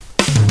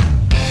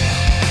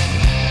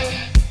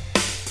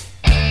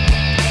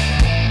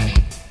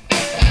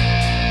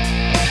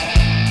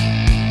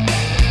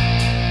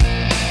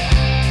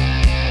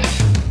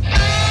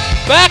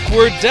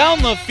Backward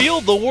Down the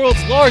Field, the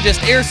world's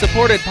largest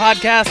air-supported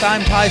podcast.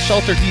 I'm Ty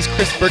Schulter, he's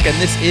Chris Burke, and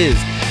this is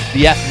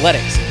the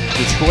Athletics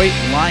Detroit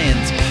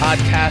Lions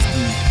podcast.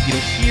 And,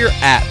 here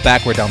at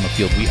Backward Down the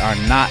Field, we are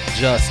not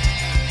just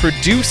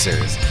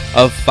producers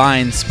of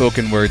fine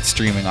spoken word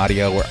streaming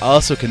audio. We're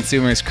also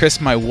consumers.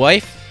 Chris, my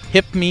wife,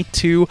 hipped me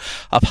to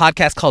a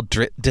podcast called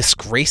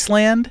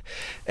Disgraceland.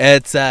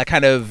 It's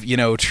kind of,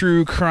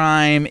 true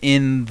crime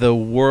in the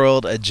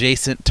world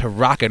adjacent to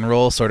rock and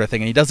roll sort of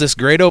thing. And he does this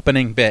great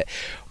opening bit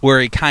where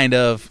he kind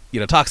of,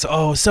 talks,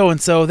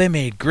 so-and-so, they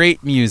made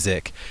great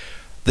music.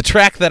 The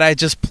track that I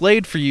just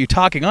played for you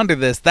talking under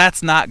this,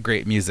 that's not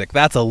great music.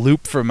 That's a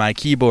loop from my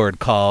keyboard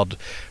called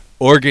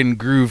Organ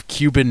Groove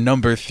Cuban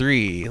Number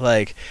 3.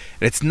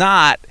 It's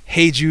not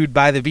Hey Jude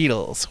by the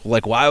Beatles.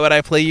 Why would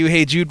I play you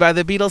Hey Jude by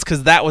the Beatles?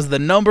 Because that was the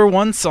number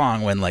one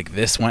song when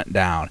this went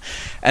down.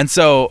 And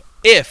so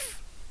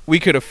if we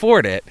could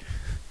afford it,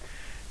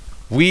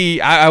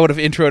 I would have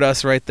introed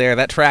us right there.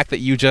 That track that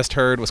you just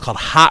heard was called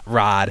Hot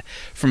Rod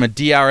from a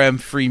DRM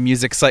free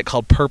music site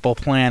called Purple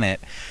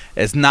Planet.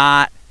 It's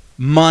not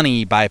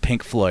Money by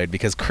Pink Floyd,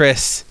 because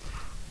Chris,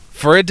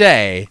 for a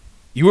day,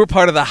 you were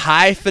part of the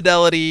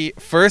high-fidelity,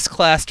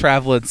 first-class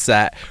traveling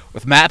set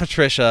with Matt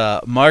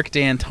Patricia, Mark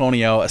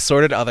D'Antonio,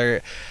 assorted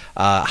other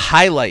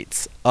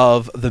highlights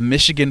of the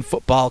Michigan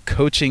football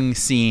coaching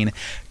scene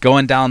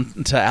going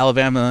down to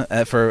Alabama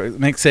for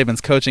Nick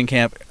Saban's coaching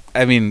camp.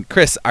 I mean,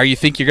 Chris, you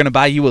think you're going to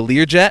buy you a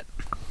Learjet?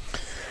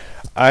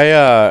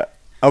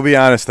 I'll be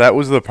honest, that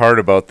was the part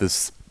about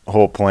this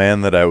whole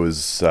plan that I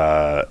was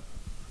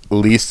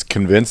least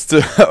convinced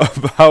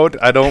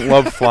about. I don't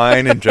love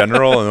flying in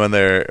general, and when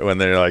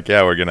they're like,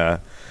 yeah, we're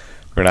gonna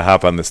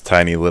hop on this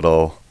tiny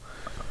little,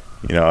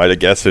 I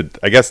guess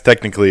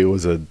technically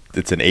it's an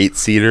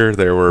 8-seater.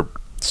 There were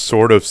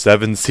sort of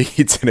 7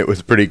 seats, and it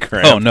was pretty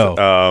cramped. Oh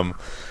no.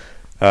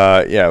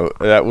 Yeah,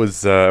 that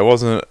was I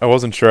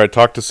wasn't sure. I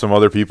talked to some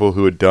other people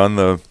who had done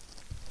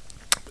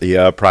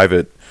the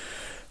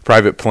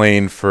private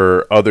plane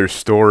for other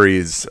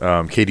stories.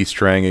 Katie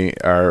Strang,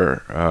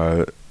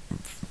 our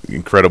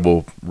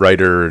incredible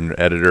writer and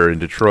editor in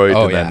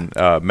Detroit, then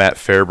Matt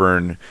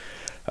Fairburn,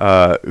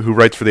 who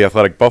writes for The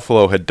Athletic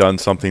Buffalo, had done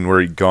something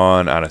where he'd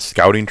gone on a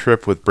scouting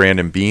trip with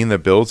Brandon Beane, the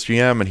Bills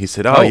GM, and he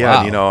said,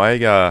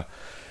 wow.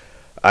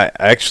 I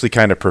actually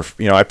kind of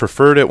I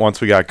preferred it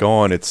once we got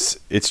going. It's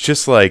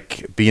just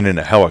like being in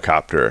a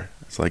helicopter.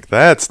 It's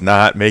that's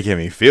not making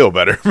me feel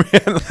better, man.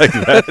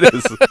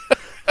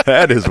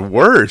 That is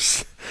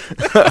worse.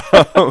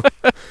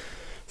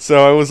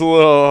 So I was a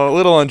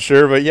little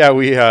unsure, but yeah,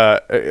 we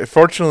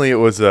fortunately it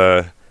was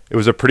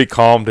a pretty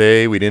calm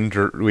day. We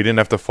didn't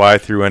have to fly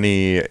through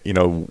any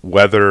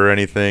weather or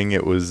anything.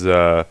 It's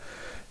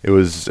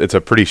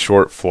a pretty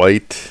short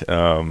flight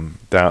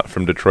down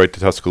from Detroit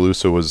to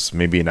Tuscaloosa. Was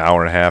maybe an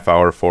hour and a half,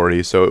 hour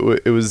 40. So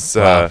it was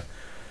wow.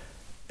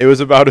 It was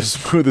about as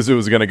smooth as it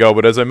was going to go.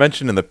 But as I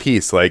mentioned in the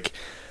piece,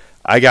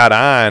 I got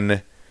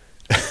on.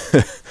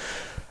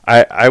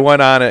 I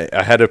went on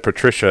ahead of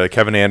Patricia.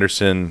 Kevin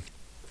Anderson,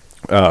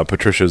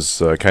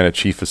 Patricia's kind of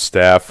chief of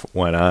staff,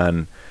 went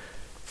on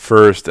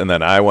first, and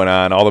then I went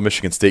on. All the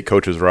Michigan State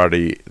coaches were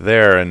already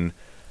there, and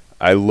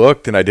I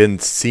looked and I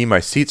didn't see my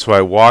seat, so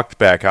I walked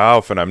back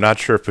off, and I'm not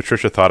sure if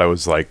Patricia thought I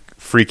was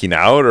freaking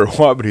out or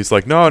what, but he's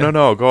like,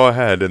 no, go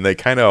ahead. And they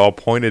kind of all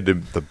pointed to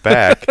the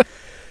back,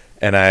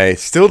 and I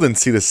still didn't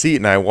see the seat,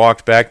 and I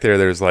walked back there.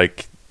 There's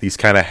these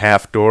kind of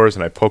half doors,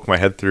 and I poked my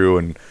head through,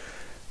 and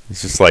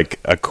it's just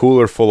a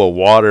cooler full of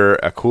water,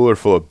 a cooler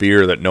full of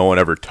beer that no one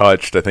ever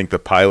touched. I think the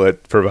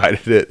pilot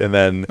provided it, and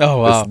then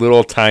this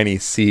little tiny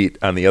seat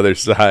on the other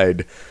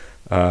side,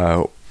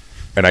 and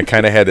I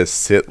kind of had to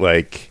sit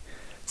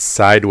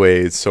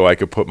sideways so I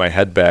could put my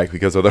head back,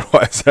 because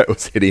otherwise I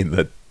was hitting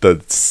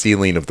the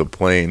ceiling of the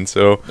plane.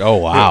 So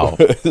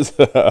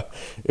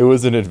it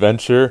was an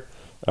adventure.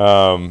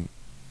 Now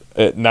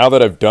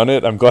that I've done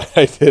it, I'm glad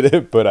I did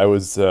it. But I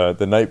was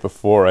the night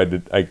before I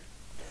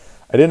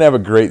didn't have a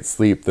great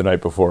sleep the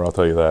night before, I'll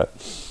tell you that.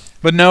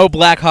 But no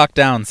Black Hawk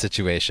Down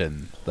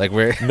situation.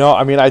 No,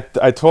 I mean, I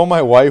told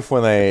my wife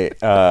when they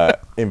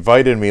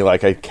invited me,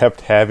 I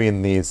kept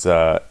having these.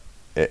 Have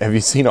you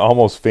seen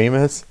Almost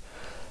Famous?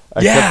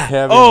 I kept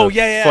having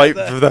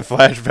the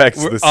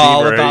flashbacks to the scene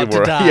all about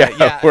to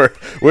die.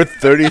 We're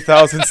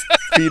 30,000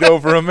 feet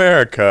over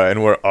America,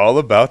 and we're all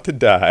about to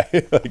die.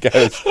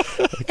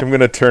 I'm going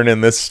to turn in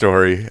this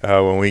story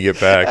when we get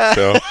back.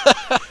 So.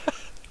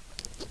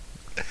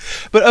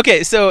 But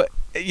okay, so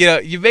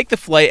you make the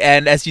flight,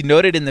 and as you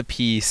noted in the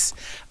piece,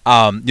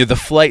 the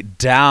flight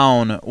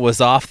down was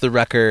off the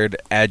record,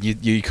 and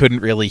you couldn't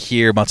really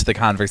hear much of the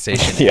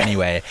conversation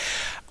anyway.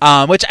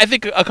 Which I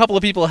think a couple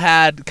of people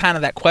had kind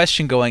of that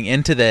question going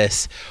into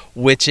this,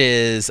 which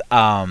is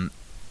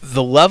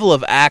the level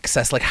of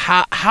access.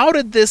 How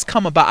did this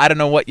come about? I don't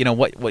know what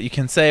you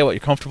can say, what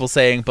you're comfortable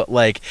saying, but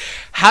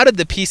how did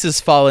the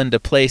pieces fall into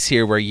place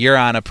here, where you're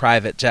on a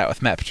private jet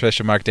with Matt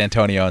Patricia, Mark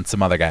D'Antonio, and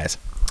some other guys?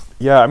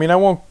 Yeah, I mean, I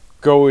won't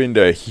go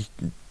into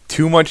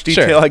too much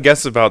detail, Sure. I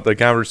guess, about the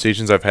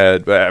conversations I've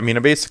had. But I mean,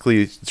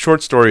 basically,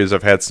 short story is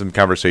I've had some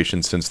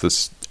conversations since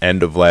this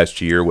end of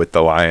last year with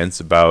the Lions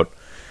about,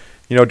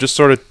 just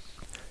sort of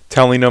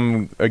telling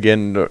them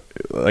again,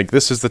 like,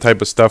 this is the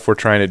type of stuff we're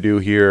trying to do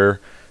here,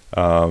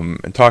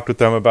 and talked with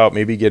them about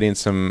maybe getting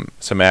some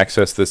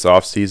access this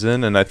off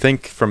season. And I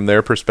think from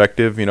their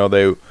perspective,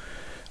 they,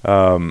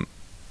 I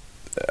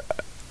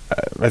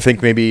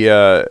think maybe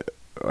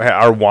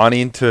are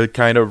wanting to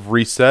kind of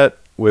reset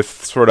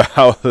with sort of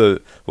how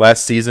the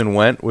last season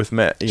went with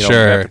Matt,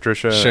 Matt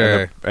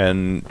Patricia,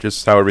 and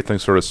just how everything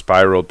sort of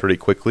spiraled pretty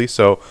quickly.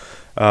 So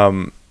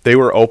they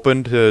were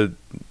open to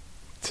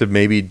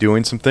maybe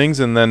doing some things.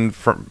 And then,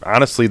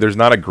 honestly, there's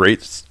not a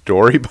great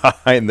story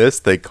behind this.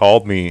 They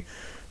called me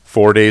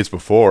 4 days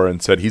before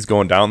and said he's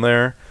going down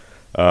there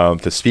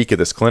to speak at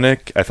this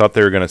clinic. I thought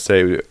they were going to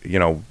say,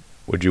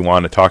 would you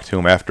want to talk to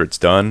him after it's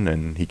done,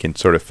 and he can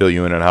sort of fill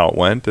you in on how it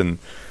went. And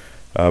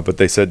but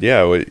they said,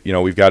 yeah,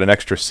 we've got an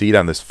extra seat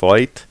on this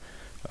flight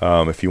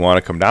if you want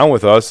to come down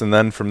with us. And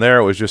then from there,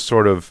 it was just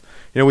sort of,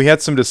 we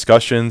had some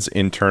discussions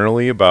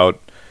internally about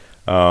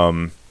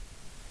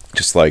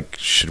just like,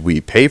 should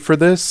we pay for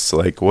this?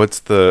 Like, what's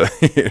the,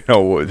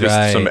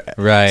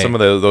 just some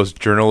of those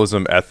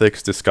journalism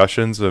ethics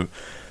discussions.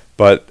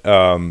 But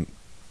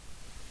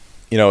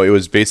it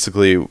was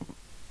basically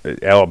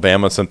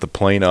Alabama sent the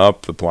plane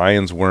up. The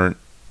Lions weren't.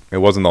 It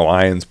wasn't the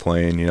Lions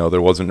plane.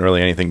 There wasn't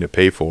really anything to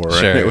pay for.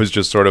 Sure. And it was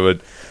just sort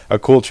of a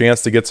cool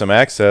chance to get some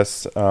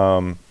access.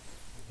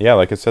 Yeah,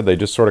 like I said, they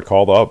just sort of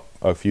called up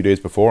a few days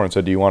before and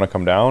said, do you want to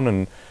come down?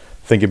 And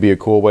I think it'd be a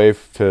cool way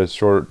to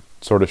sort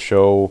of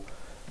show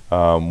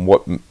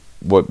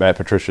what Matt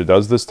Patricia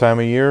does this time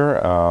of year.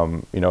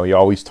 He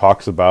always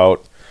talks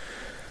about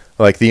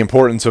like the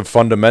importance of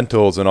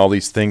fundamentals and all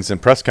these things in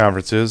press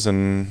conferences,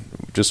 and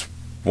just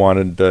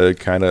wanted to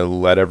kind of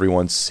let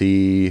everyone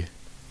see,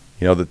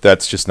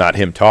 that's just not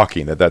him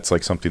talking, that's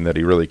like something that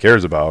he really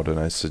cares about. And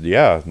I said,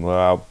 yeah,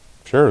 well,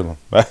 sure,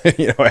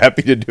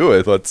 happy to do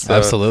it. Let's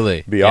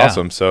absolutely be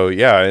awesome. So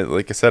yeah,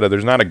 like I said,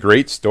 there's not a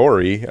great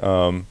story.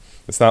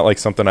 It's not like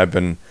something I've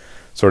been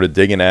sort of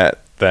digging at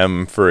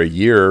them for a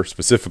year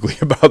specifically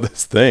about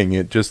this thing.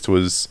 It just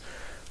was,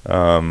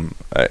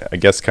 I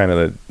guess, kind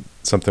of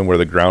something where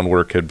the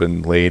groundwork had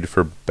been laid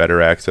for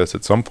better access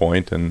at some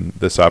point, and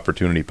this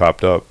opportunity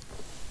popped up.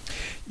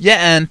 Yeah,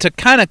 and to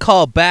kind of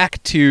call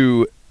back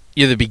to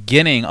the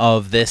beginning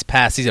of this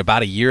past season,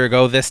 about a year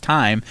ago this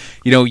time,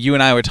 you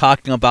and I were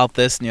talking about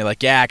this, and you're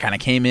like, yeah, I kind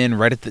of came in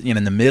right at the,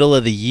 in the middle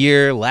of the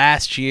year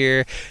last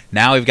year.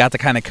 Now we've got the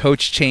kind of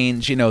coach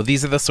change.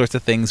 These are the sorts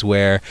of things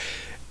where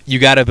you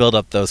got to build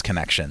up those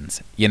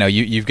connections.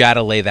 You've got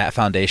to lay that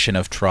foundation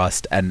of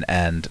trust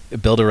and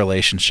build a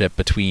relationship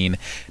between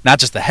not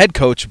just the head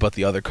coach, but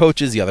the other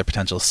coaches, the other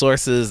potential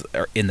sources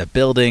in the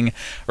building,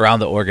 around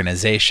the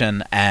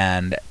organization,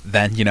 and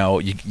then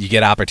you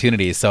get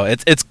opportunities. So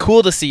it's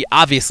cool to see.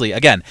 Obviously,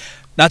 again,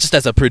 not just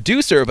as a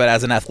producer, but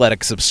as an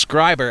Athletic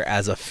subscriber,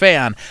 as a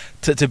fan,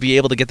 to be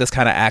able to get this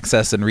kind of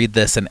access and read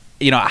this. And,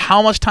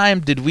 how much time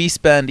did we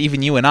spend,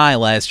 even you and I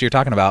last year,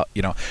 talking about,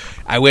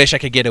 I wish I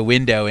could get a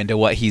window into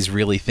what he's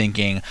really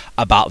thinking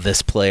about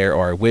this player,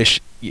 or I wish,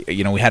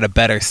 we had a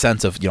better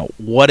sense of,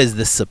 what is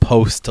this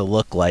supposed to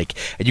look like?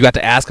 And you got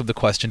to ask him the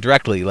question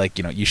directly. Like,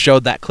 you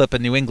showed that clip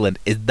in New England.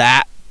 Is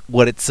that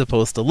what it's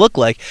supposed to look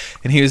like?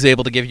 And he was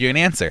able to give you an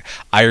answer.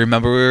 I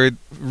remember we were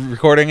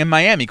recording in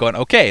Miami going,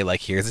 okay, like,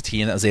 here's a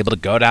team that was able to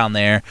go down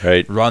there,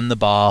 right, run the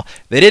ball.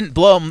 They didn't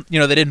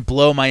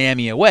blow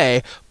Miami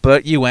away,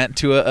 but you went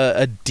to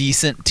a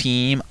decent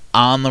team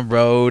on the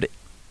road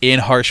in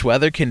harsh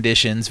weather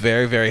conditions,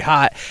 very, very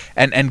hot,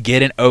 and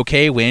get an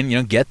okay win,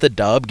 get the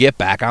dub, get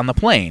back on the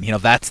plane.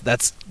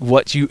 That's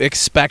what you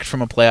expect from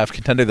a playoff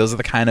contender. Those are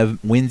the kind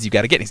of wins you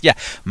got to get. Yeah,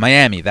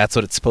 Miami, that's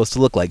what it's supposed to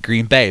look like.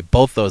 Green Bay,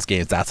 both those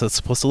games, that's what it's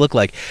supposed to look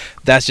like.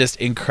 That's just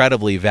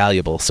incredibly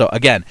valuable. So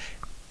again,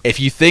 if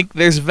you think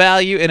there's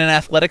value in an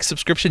Athletic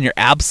subscription, you're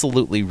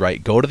absolutely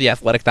right. Go to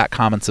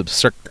theathletic.com and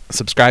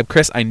subscribe.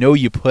 Chris, I know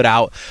you put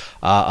out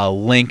a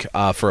link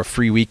for a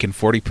free week and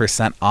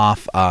 40%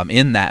 off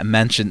in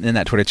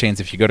that Twitter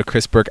chains. If you go to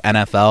Chris Burke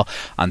NFL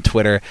on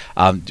Twitter,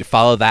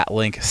 follow that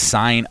link,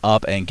 sign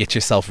up, and get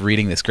yourself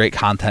reading this great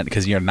content,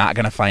 because you're not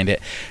going to find it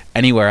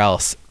anywhere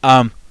else.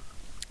 But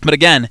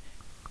again,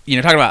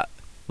 talking about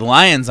the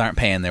Lions aren't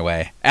paying their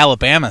way.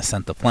 Alabama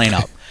sent the plane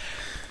up.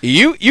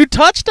 You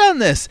touched on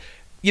this.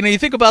 You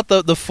think about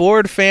the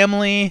Ford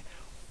family,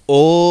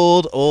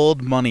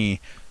 old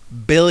money,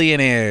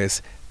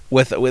 billionaires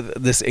with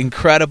this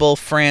incredible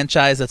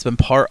franchise that's been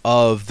part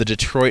of the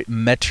Detroit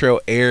metro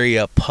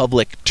area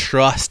public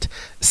trust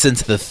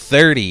since the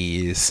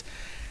 30s.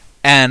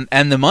 And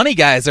the money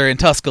guys are in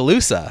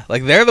Tuscaloosa.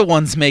 Like, they're the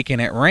ones making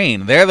it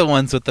rain. They're the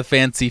ones with the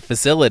fancy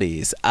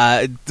facilities.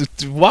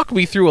 Walk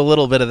me through a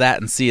little bit of that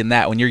and seeing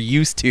that when you're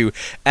used to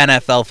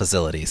NFL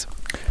facilities.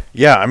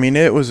 Yeah, I mean,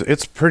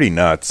 it's pretty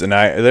nuts, and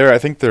I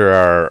think there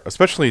are,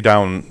 especially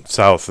down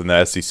south in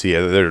the SEC,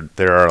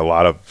 there are a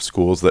lot of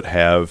schools that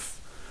have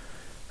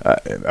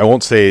I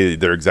won't say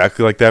they're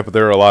exactly like that, but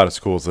there are a lot of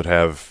schools that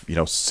have,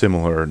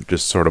 similar,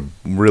 just sort of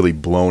really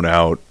blown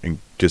out and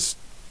just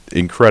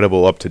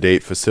incredible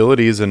up-to-date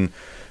facilities. And,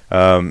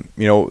 even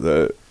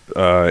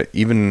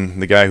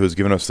the guy who's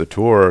given us the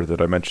tour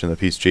that I mentioned in the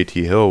piece,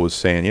 JT Hill, was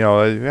saying,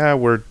 yeah,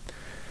 we're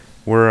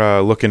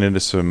looking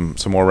into some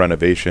more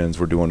renovations.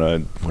 We're doing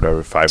a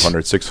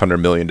 $500-600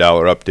 million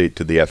update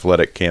to the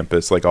athletic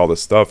campus, like all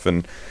this stuff.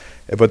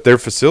 But their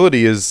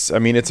facility is,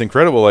 it's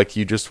incredible. Like,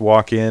 you just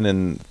walk in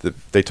and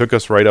they took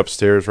us right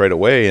upstairs right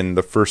away. And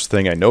the first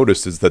thing I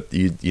noticed is that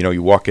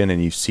you walk in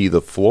and you see the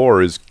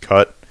floor is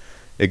cut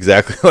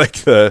exactly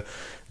like the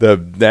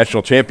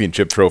national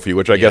championship trophy,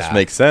 which I guess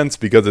makes sense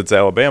because it's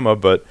Alabama.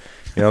 But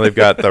they've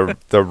got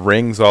the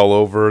rings all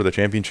over, the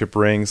championship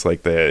rings,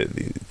 like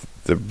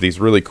these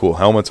really cool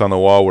helmets on the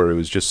wall where it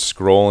was just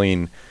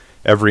scrolling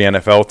every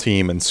NFL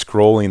team and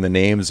scrolling the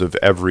names of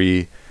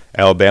every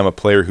Alabama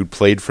player who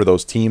played for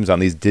those teams on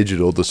these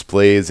digital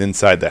displays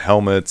inside the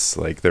helmets.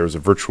 Like, there was a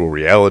virtual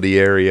reality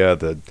area.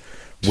 The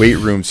weight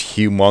room's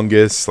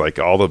humongous. Like,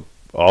 all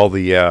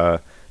the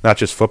not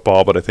just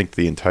football, but I think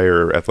the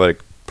entire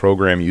athletic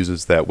program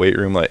uses that weight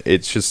room. Like,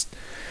 it's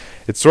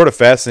sort of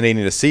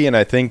fascinating to see. And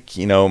I think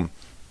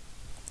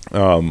one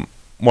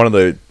of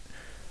the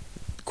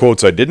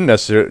quotes I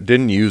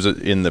didn't use it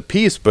in the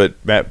piece, but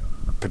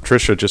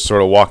Patricia just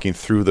sort of walking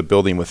through the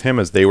building with him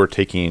as they were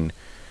taking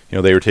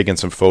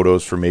some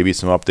photos for maybe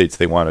some updates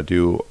they want to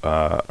do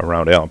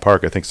around Allen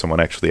Park. I think someone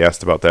actually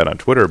asked about that on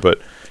Twitter, but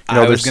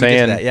they're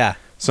saying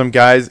some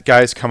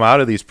guys come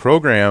out of these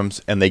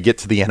programs and they get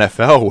to the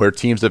NFL where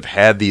teams have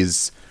had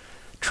these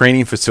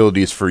training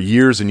facilities for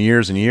years and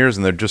years and years,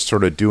 and they're just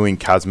sort of doing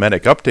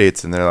cosmetic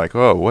updates, and they're like,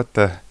 "Oh, what?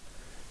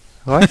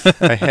 I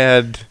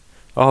had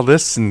all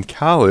this in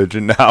college,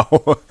 and now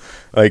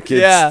like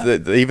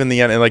even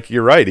like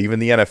you're right, even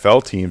the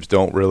NFL teams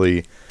don't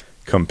really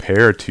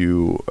compare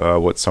to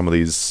what some of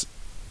these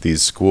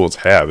schools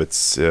have.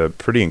 It's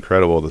pretty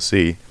incredible to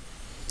see."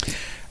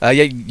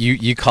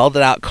 You called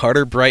it out.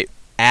 Carter Bright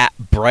at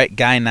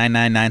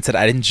BrightGuy999 said,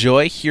 "I'd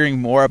enjoy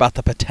hearing more about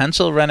the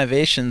potential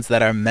renovations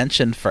that are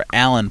mentioned for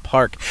Allen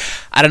Park."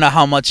 I don't know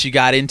how much you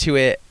got into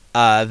it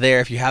there,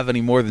 if you have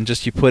any more than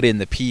just you put in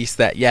the piece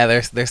that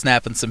they're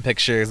snapping some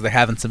pictures, they're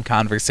having some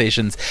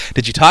conversations.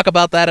 Did you talk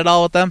about that at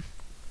all with them?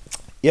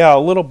 Yeah, a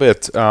little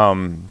bit.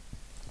 And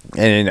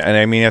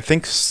I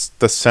think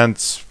the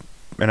sense,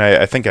 and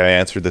I think I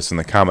answered this in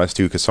the comments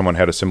too, because someone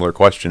had a similar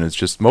question, is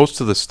just most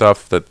of the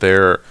stuff that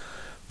they're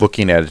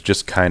looking at is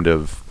just kind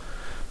of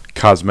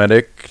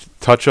cosmetic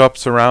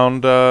touch-ups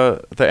around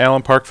the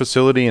Allen Park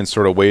facility and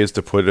sort of ways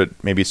to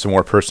put maybe some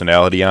more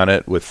personality on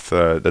it with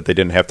that they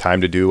didn't have time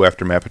to do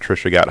after Matt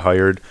Patricia got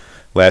hired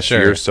last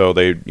year. So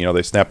they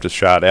snapped a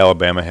shot.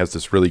 Alabama has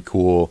this really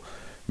cool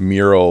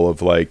mural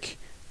of like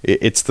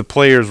it's the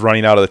players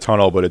running out of the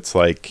tunnel, but it's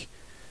like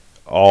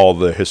all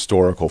the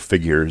historical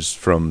figures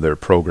from their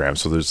program.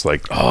 So there's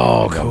like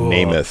cool.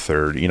 Namath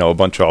or a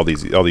bunch of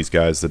all these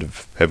guys that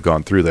have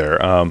gone through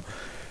there.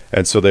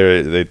 And so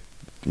they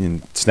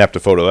snapped a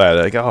photo of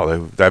that. Like,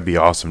 oh, that'd be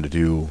awesome to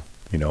do,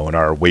 in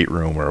our weight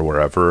room or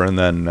wherever. And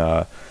then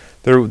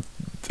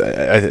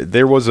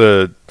there was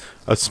a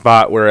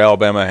spot where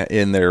Alabama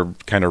in their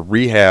kind of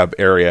rehab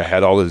area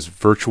had all this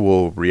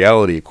virtual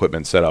reality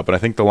equipment set up. And I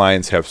think the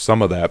Lions have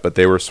some of that, but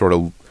they were sort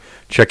of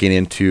checking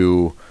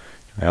into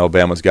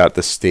Alabama's got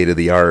the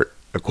state-of-the-art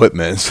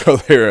equipment, so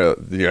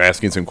they're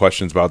asking some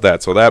questions about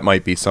that. So that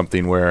might be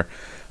something where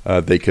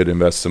they could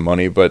invest some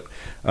money. But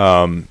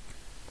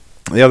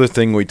the other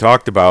thing we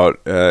talked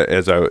about,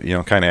 as I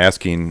kind of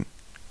asking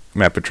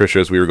Matt Patricia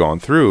as we were going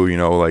through,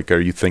 like, are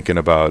you thinking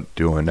about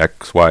doing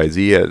X, Y,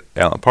 Z at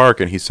Allen Park?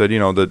 And he said,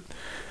 that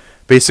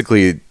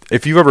basically,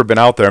 if you've ever been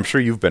out there, I'm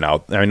sure you've been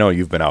out. I know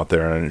you've been out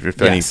there, and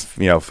if any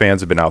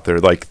fans have been out there,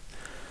 like,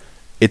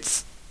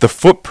 it's the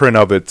footprint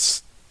of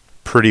it's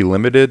pretty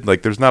limited.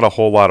 Like, there's not a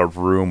whole lot of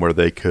room where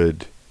they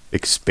could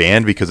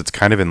expand because it's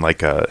kind of in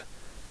like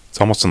it's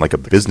almost in like a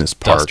business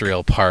park,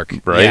 industrial park,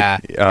 right? Yeah,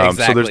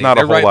 exactly. So there's not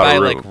a whole right lot by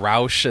of room. Like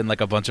Roush and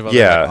like a bunch of other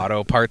like,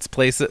 auto parts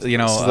places.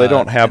 So they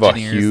don't have a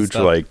huge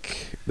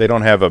they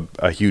don't have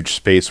a huge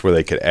space where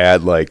they could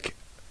add like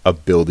a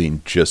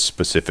building just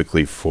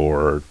specifically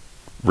for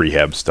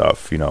rehab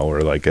stuff,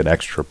 or like an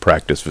extra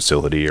practice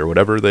facility or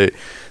whatever. They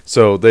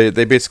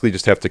basically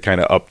just have to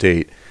kind of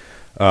update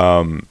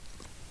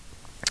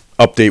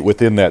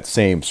within that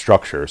same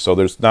structure. So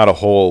there's not a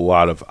whole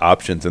lot of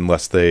options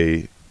unless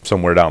they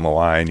somewhere down the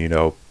line,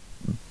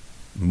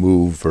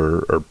 move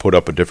or put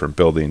up a different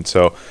building.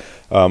 So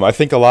I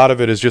think a lot of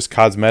it is just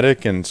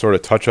cosmetic and sort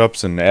of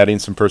touch-ups and adding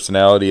some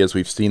personality, as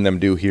we've seen them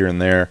do here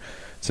and there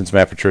since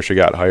Matt Patricia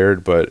got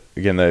hired. But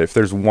again, if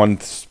there's one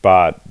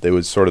spot, it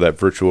was sort of that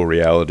virtual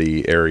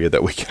reality area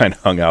that we kind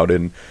of hung out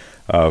in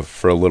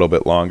for a little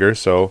bit longer.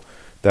 So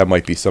that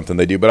might be something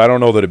they do. But I don't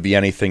know that it'd be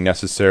anything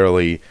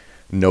necessarily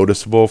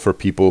noticeable for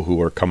people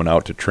who are coming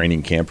out to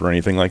training camp or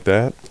anything like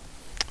that.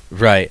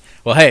 Right.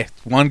 Well, hey,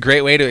 one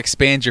great way to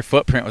expand your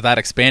footprint without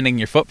expanding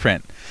your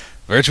footprint.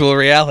 virtual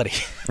reality.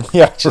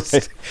 Yeah,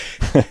 Just,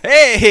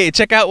 hey,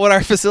 check out what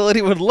our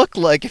facility would look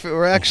like if it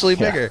were actually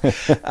bigger.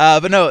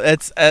 But no,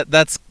 it's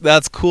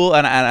that's cool,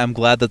 and I'm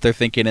glad that they're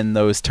thinking in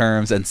those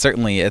terms. And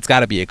certainly, it's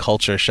got to be a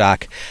culture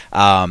shock.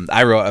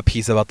 I wrote a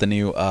piece about the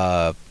new,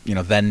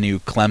 then new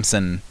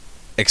Clemson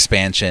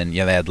expansion. They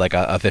had like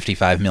a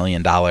 $55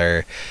 million,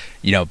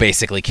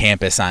 basically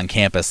campus on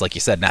campus, like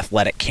you said, an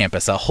athletic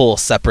campus, a whole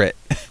separate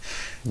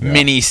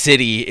mini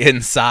city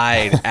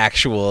inside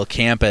actual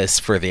campus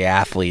for the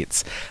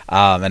athletes,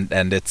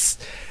 and it's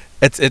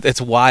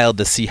wild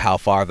to see how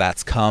far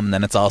that's come.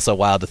 Then it's also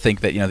wild to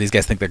think that these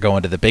guys think they're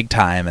going to the big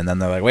time, and then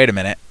they're like, wait a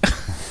minute,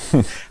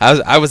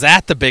 I was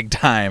at the big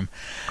time.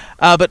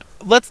 But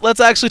let's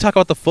actually talk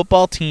about the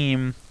football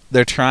team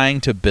they're trying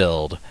to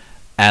build.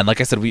 And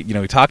like I said, we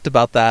talked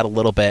about that a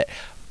little bit.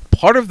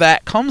 Part of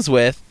that comes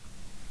with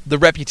the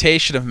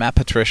reputation of Matt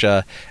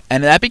Patricia,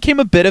 and that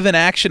became a bit of an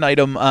action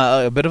item,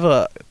 a bit of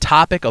a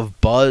topic of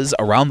buzz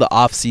around the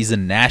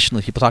offseason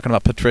nationally. People talking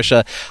about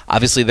Patricia.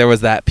 Obviously, there was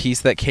that piece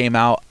that came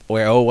out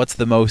where, what's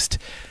the most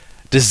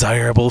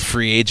desirable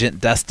free agent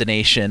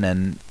destination?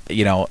 And,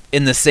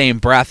 in the same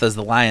breath as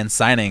the Lions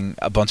signing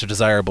a bunch of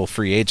desirable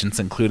free agents,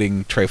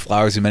 including Trey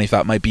Flowers, who many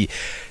thought might be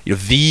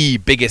the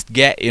biggest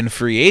get in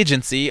free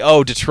agency.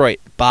 Oh, Detroit,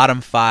 bottom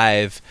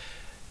 5.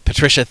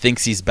 Patricia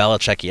thinks he's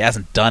Belichick. He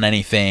hasn't done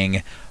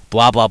anything.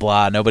 Blah, blah,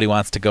 blah. Nobody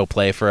wants to go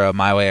play for a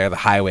my way or the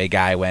highway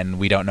guy when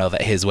we don't know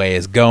that his way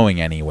is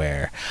going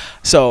anywhere.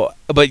 So,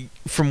 but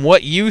from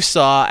what you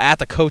saw at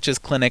the coaches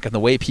clinic and the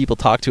way people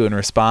talk to and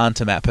respond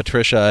to Matt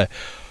Patricia,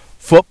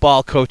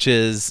 football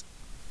coaches,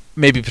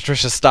 maybe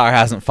Patricia's star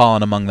hasn't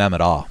fallen among them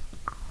at all.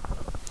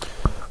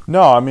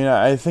 No, I mean,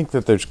 I think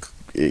that there's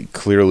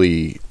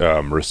clearly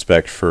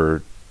respect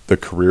for the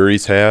career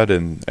he's had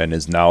and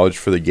his knowledge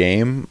for the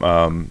game.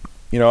 And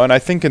I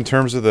think in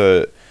terms of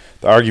the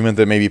argument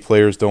that maybe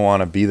players don't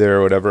want to be there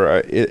or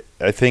whatever,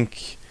 I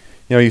think,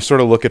 you sort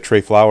of look at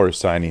Trey Flowers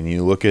signing,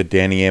 you look at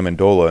Danny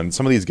Amendola, and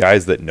some of these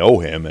guys that know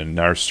him and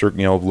are certain,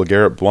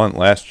 LeGarrette Blount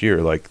last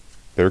year, like,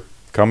 they're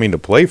coming to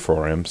play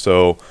for him.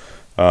 So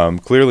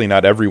clearly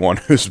not everyone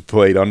who's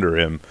played under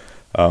him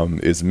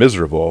is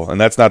miserable. And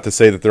that's not to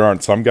say that there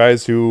aren't some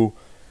guys who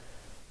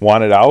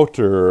wanted out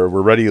or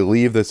were ready to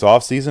leave this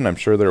offseason. I'm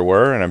sure there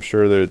were, and I'm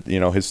sure that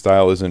his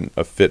style isn't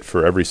a fit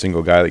for every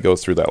single guy that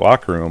goes through that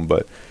locker room.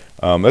 But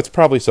that's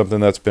probably something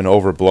that's been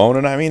overblown.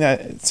 And I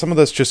mean, some of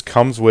this just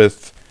comes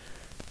with,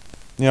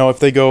 if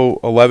they go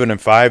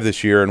 11-5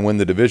 this year and win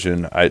the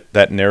division,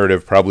 that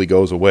narrative probably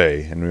goes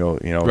away. And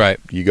right.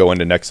 You go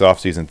into next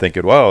offseason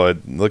thinking, well,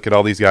 look at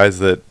all these guys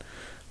that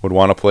would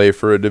want to play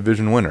for a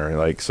division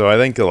winner. So I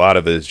think a lot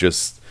of it is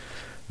just,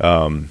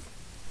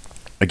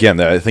 again,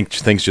 I think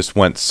things just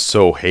went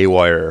so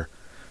haywire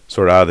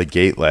sort of out of the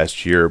gate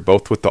last year,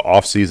 both with the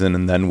offseason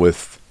and then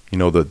with,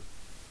 the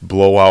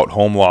blowout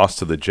home loss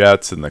to the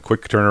Jets and the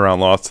quick turnaround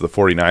loss to the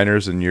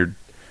 49ers. And your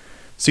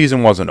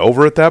season wasn't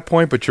over at that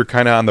point, but you're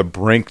kind of on the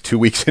brink 2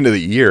 weeks into the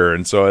year.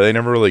 And so they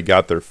never really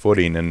got their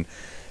footing. And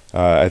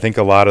I think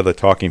a lot of the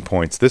talking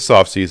points this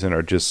offseason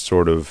are just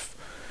sort of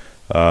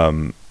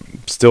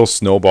still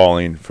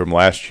snowballing from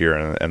last year.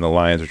 And the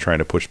Lions are trying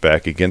to push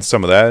back against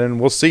some of that. And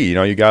we'll see.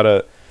 You got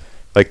to,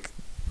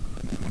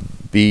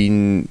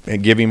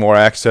 giving more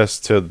access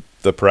to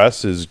the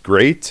press is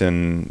great,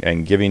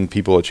 and giving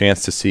people a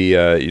chance to see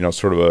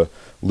sort of a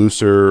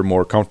looser,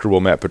 more comfortable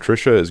Matt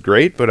Patricia is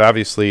great, but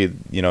obviously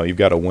you've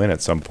got to win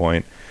at some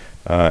point,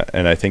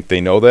 and I think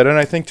they know that. And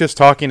I think just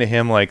talking to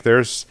him,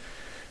 there's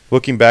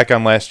looking back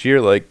on last year,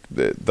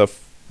 the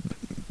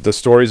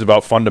stories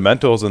about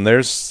fundamentals, and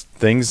there's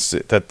things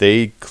that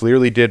they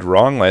clearly did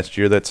wrong last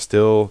year that's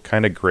still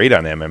kind of great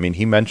on him. I mean,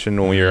 he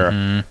mentioned when we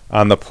were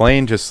on the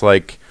plane, just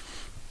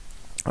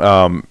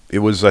it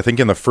was, I think,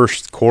 in the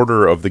first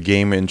quarter of the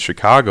game in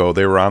Chicago,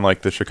 they were on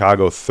the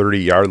Chicago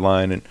 30-yard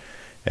line,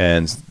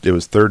 and it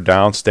was third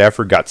down.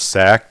 Stafford got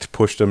sacked,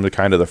 pushed them to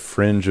kind of the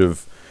fringe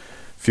of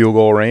field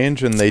goal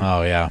range, and they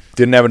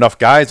didn't have enough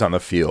guys on the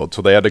field,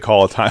 so they had to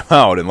call a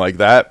timeout. And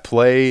that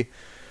play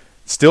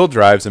still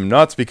drives him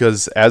nuts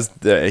because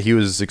he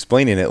was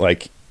explaining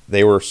it,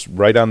 they were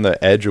right on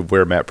the edge of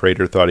where Matt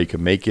Prater thought he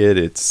could make it.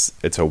 It's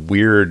a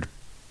weird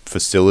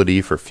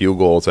facility for field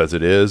goals as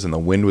it is, and the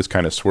wind was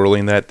kind of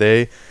swirling that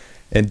day.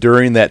 And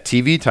during that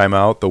TV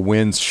timeout, the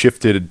winds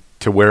shifted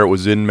to where it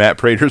was in Matt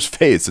Prater's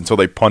face until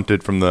they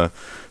punted from the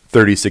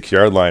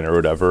 36-yard line or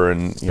whatever,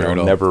 and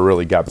never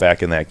really got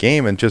back in that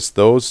game. And just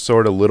those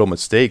sort of little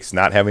mistakes,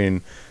 not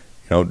having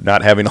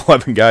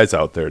 11 guys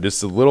out there,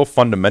 just the little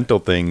fundamental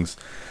things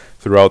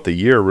throughout the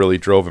year really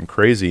drove him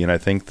crazy. And I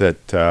think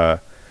that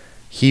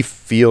he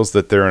feels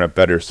that they're in a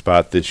better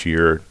spot this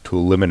year to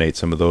eliminate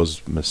some of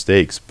those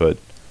mistakes. But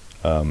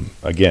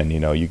again,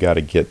 you got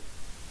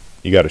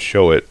to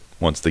show it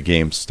once the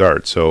game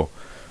starts. So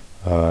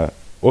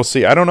we'll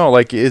see. I don't know.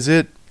 Is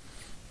it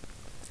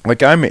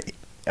I'm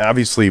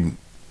obviously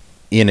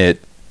in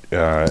it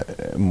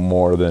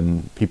more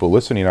than people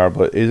listening are,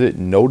 but is it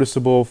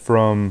noticeable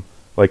from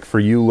for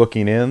you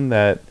looking in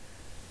that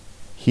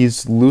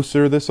he's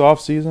looser this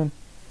offseason?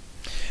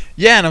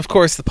 Yeah, and of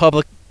course the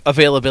public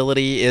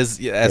availability is,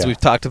 as we've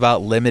talked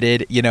about,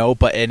 limited,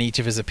 but in each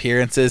of his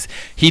appearances,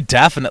 he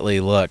definitely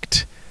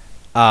looked,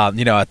 at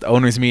the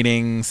owners'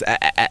 meetings,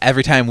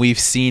 every time we've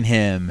seen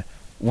him,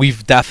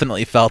 we've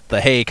definitely felt the,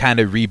 hey, kind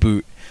of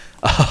reboot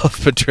of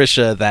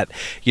Patricia, that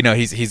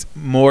he's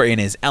more in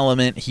his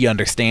element. He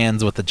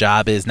understands what the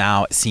job is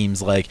now. It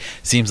seems like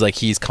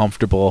he's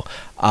comfortable,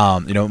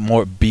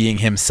 more being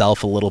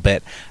himself a little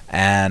bit,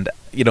 and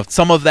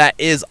some of that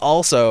is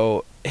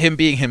also him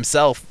being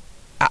himself.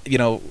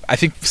 I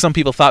think some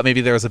people thought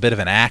maybe there was a bit of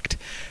an act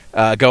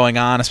going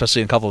on,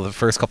 especially in the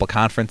first couple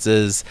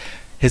conferences.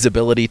 His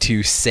ability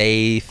to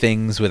say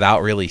things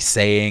without really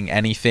saying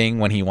anything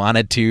when he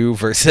wanted to,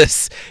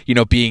 versus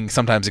being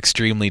sometimes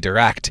extremely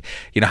direct.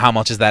 How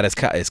much is that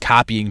is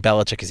copying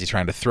Belichick? Is he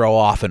trying to throw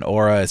off an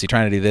aura? Is he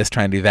trying to do this,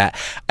 trying to do that?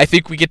 I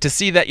think we get to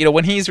see that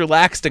when he's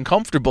relaxed and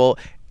comfortable,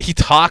 he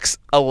talks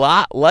a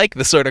lot like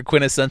the sort of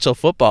quintessential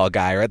football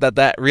guy, right?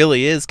 That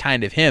really is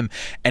kind of him,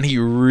 and he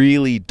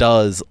really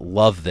does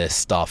love this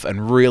stuff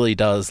and really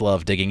does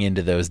love digging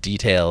into those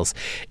details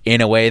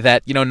in a way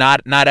that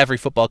not every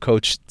football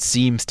coach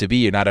seems to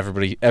be, or not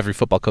every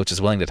football coach is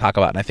willing to talk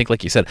about. And I think,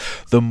 like you said,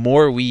 the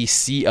more we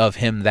see of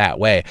him that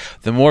way,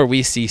 the more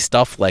we see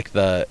stuff like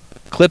the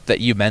clip that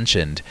you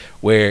mentioned,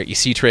 where you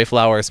see Trey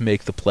Flowers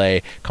make the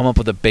play, come up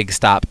with a big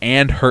stop,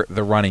 and hurt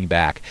the running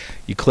back.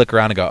 You click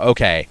around and go,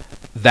 okay,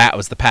 that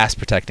was the pass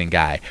protecting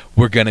guy.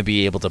 We're going to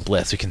be able to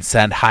blitz. We can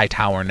send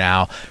Hightower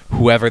now.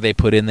 Whoever they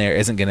put in there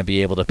isn't going to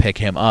be able to pick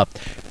him up.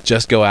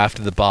 Just go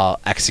after the ball,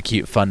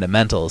 execute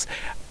fundamentals.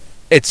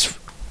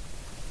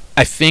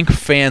 I think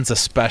fans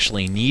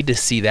especially need to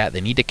see that. They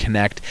need to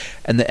connect,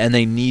 and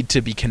they need to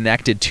be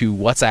connected to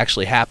what's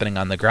actually happening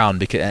on the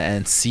ground,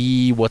 and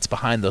see what's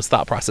behind those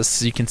thought processes,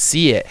 so you can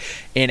see it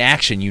in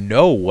action. You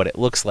know what it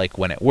looks like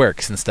when it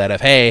works, instead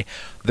of, hey,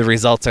 the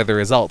results are the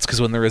results.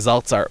 Because when the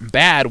results are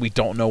bad, we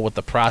don't know what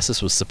the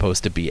process was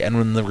supposed to be. And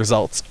when the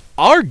results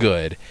are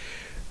good,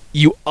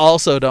 you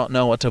also don't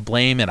know what to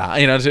blame it on,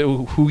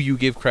 to who you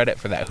give credit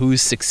for that,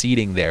 who's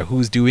succeeding there,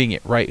 who's doing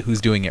it right, who's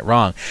doing it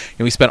wrong.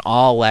 We spent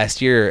all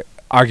last year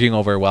arguing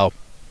over, well,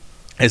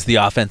 is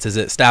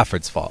it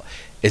Stafford's fault?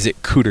 Is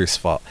it Cooter's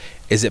fault?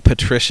 Is it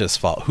Patricia's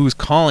fault? Who's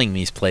calling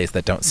these plays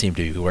that don't seem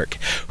to work?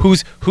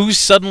 Who's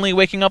suddenly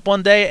waking up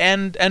one day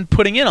and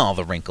putting in all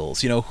the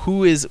wrinkles?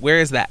 Where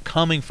is that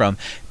coming from?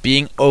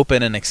 Being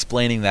open and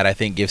explaining that, I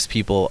think, gives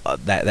people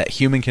that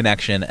human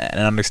connection and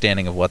an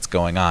understanding of what's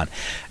going on.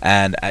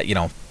 And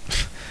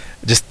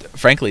just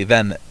frankly,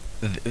 then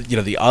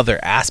the other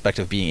aspect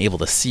of being able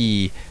to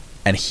see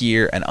and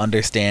hear and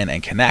understand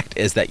and connect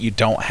is that you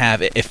don't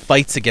have it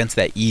fights against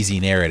that easy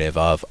narrative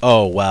of,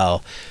 oh,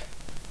 well,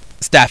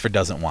 Stafford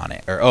doesn't want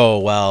it, or, oh,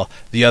 well,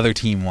 the other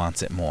team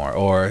wants it more,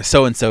 or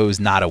so-and-so is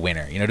not a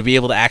winner. To be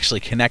able to actually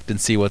connect and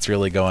see what's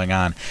really going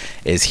on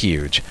is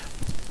huge.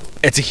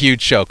 It's a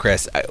huge show,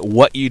 Chris.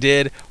 What you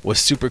did was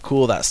super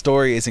cool. That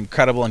story is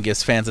incredible and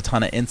gives fans a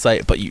ton of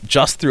insight, but you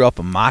just threw up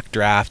a mock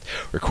draft,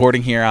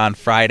 recording here on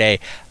Friday.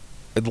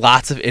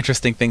 Lots of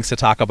interesting things to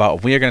talk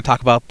about. We are going to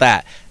talk about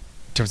that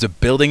in terms of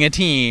building a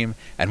team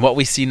and what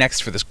we see next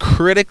for this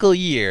critical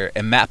year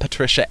in Matt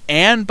Patricia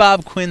and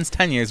Bob Quinn's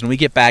tenures when we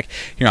get back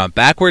here on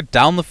Backward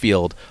Down the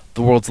Field,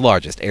 the world's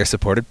largest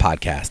air-supported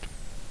podcast.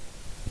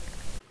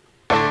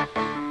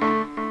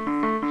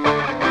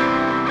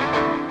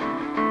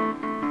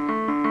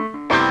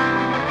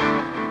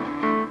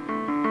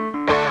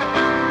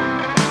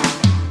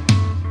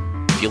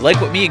 If you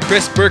like what me and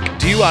Chris Burke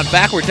do on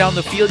Backward Down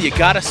the Field, you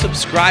gotta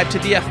subscribe to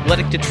The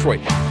Athletic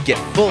Detroit. Get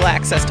full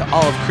access to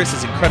all of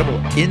Chris's incredible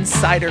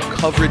insider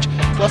coverage,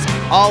 plus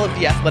all of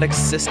The Athletic's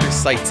sister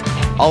sites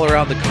all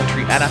around the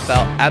country: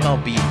 NFL,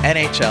 MLB,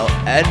 NHL,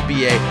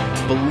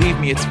 NBA. Believe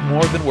me, it's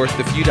more than worth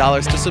the few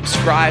dollars to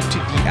subscribe to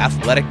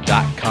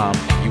theathletic.com.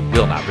 You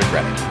will not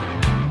regret it.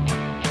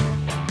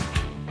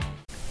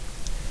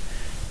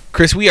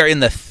 Chris, we are in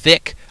the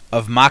thick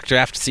of mock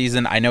draft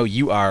season. I know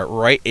you are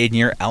right in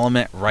your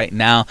element right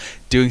now,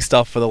 doing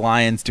stuff for the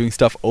Lions, doing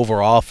stuff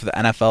overall for the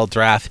NFL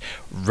draft,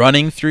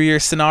 running through your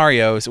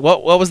scenarios.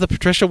 What was the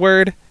Patricia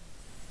word?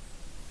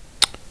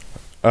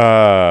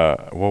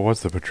 What was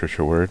the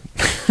Patricia word?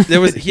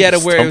 He had a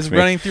word. It was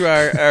running through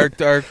our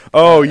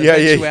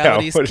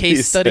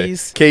case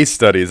studies. Case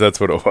studies, that's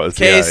what it was.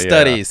 Case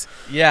studies.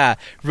 Yeah.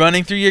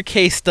 Running through your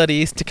case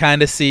studies to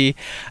kind of see,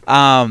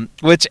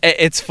 which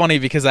it's funny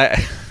because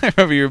I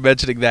remember you were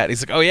mentioning that.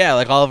 He's like, oh yeah,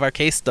 like all of our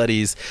case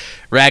studies,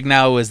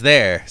 Ragnow was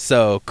there.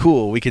 So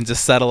cool, we can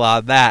just settle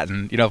on that.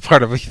 And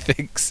part of me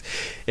thinks,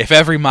 if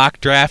every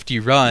mock draft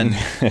you run,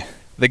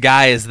 the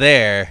guy is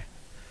there,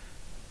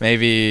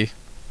 maybe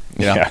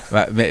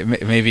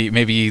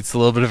maybe it's a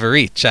little bit of a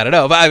reach. I don't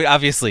know, but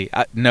obviously,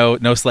 no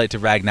slight to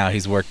Ragnow.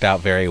 He's worked out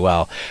very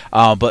well.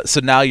 But so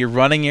now you're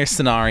running your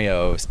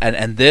scenarios,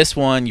 and this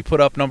one you put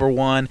up number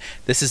one.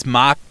 This is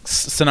mock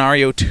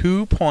scenario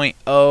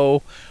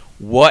 2.0.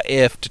 what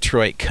if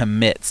Detroit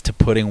commits to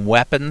putting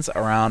weapons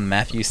around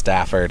Matthew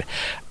Stafford?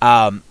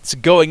 So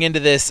going into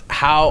this,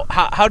 how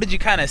did you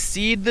kind of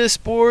seed this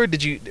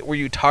board? Were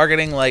you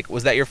targeting, like,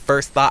 was that your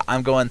first thought?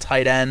 I'm going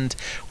tight end,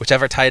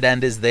 whichever tight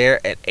end is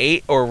there at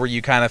 8, or were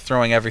you kind of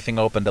throwing everything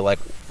open to like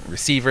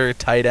receiver,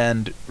 tight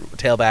end,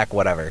 tailback,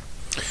 whatever?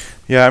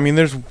 Yeah, I mean,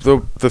 there's the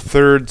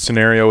third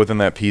scenario within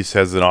that piece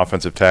has an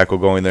offensive tackle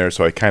going there,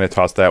 so I kind of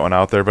tossed that one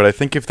out there. But I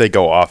think if they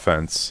go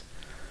offense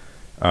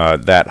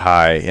that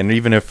high, and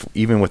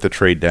even with the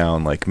trade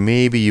down, like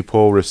maybe you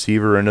pull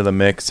receiver into the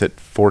mix at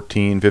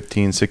 14,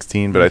 15,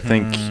 16. But I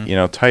think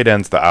tight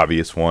end's the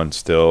obvious one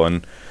still,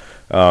 and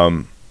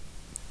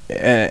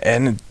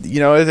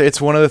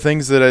it's one of the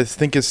things that I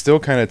think is still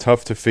kind of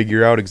tough to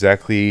figure out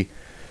exactly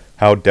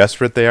how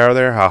desperate they are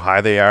there, how high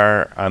they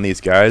are on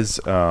these guys.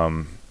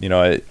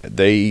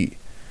 They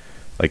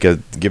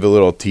give a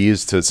little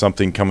tease to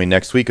something coming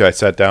next week. I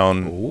sat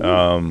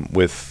down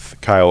with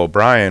Kyle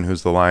O'Brien,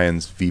 who's the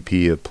Lions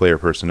VP of player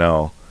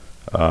personnel,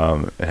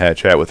 and had a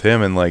chat with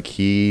him, and like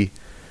he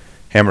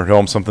hammered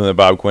home something that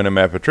Bob Quinn and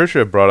Matt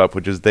Patricia brought up,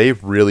 which is they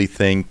really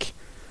think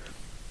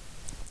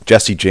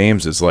Jesse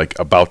James is like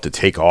about to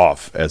take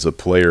off as a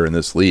player in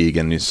this league,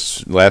 and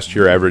his last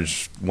year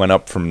average went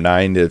up from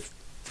 9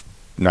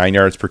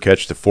 yards per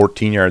catch to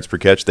 14 yards per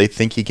catch. They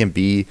think he can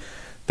be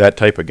that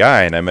type of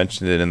guy, and I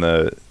mentioned it in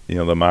the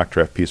the mock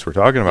draft piece we're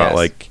talking about. Yes.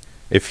 Like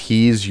if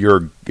he's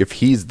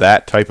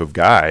that type of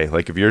guy,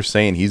 like if you're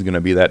saying he's going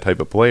to be that type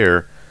of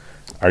player,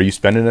 are you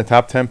spending a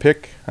top 10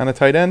 pick on a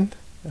tight end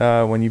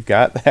when you've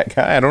got that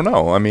guy? I don't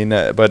know. I mean,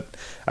 but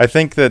I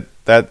think that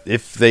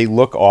if they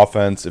look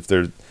offense, if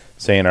they're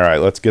saying, all right,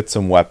 let's get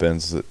some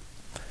weapons,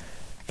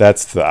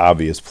 that's the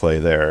obvious play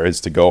there,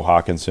 is to go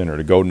Hawkinson or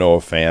to go Noah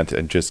Fant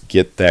and just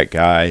get that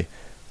guy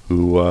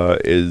who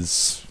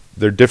is –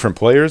 they're different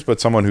players,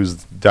 but someone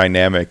who's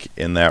dynamic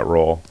in that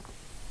role.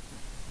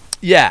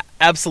 Yeah,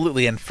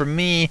 absolutely. And for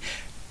me,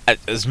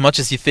 as much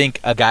as you think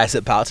a guy's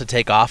about to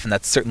take off, and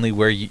that's certainly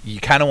where you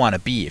kind of want to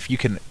be, if you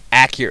can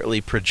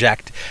accurately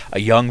project a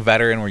young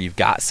veteran where you've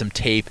got some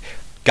tape,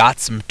 got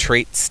some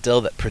traits still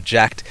that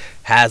project,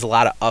 has a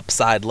lot of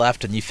upside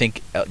left, and you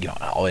think,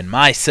 in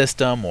my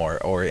system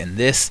or in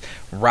this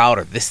route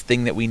or this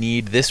thing that we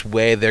need, this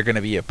way they're going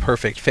to be a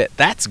perfect fit,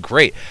 that's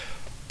great.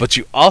 But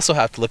you also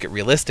have to look at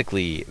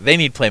realistically, they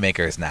need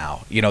playmakers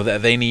now.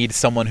 They need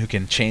someone who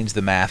can change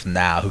the math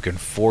now, who can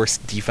force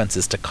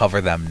defenses to cover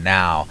them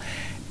now.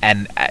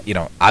 And,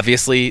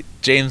 obviously,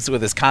 James,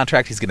 with his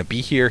contract, he's going to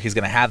be here. He's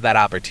going to have that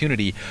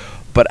opportunity.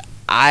 But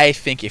I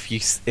think if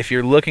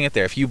you're looking at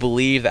there, if you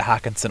believe that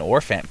Hawkinson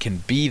or Fant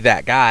can be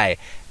that guy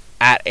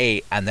at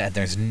 8, and that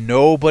there's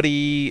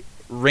nobody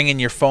ringing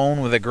your phone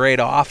with a great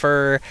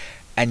offer,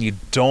 and you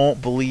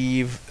don't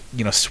believe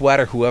Sweat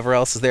or whoever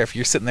else is there, if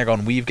you're sitting there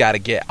going, we've got to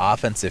get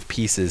offensive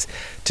pieces,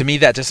 to me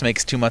that just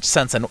makes too much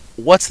sense. And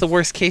what's the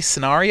worst case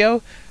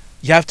scenario?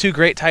 You have 2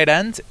 great tight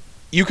ends.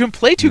 You can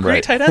play 2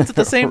 great tight ends at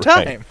the same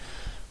time.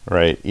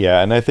 Right.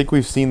 Yeah, and I think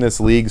we've seen this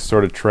league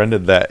sort of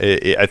trended that.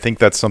 I think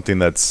that's something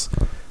that's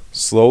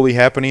slowly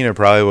happening, and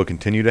probably will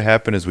continue to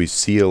happen as we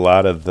see a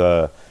lot of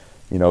the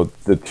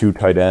 2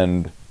 tight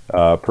end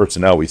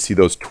personnel. We see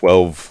those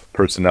 12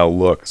 personnel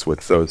looks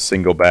with those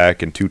single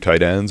back and 2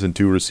 tight ends and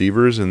 2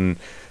 receivers, and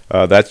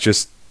that's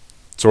just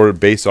sort of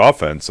base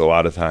offense a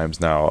lot of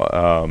times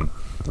now.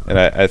 And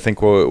I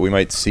think we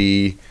might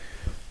see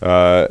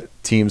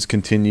teams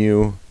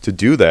continue to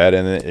do that,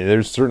 and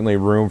there's certainly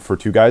room for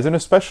 2 guys, and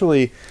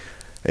especially,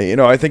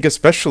 I think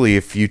especially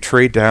if you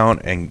trade down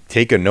and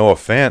take a Noah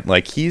Fant,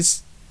 like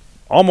he's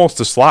almost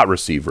a slot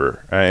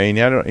receiver. I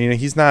mean,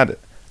 he's not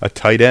a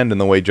tight end in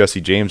the way Jesse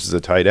James is a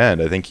tight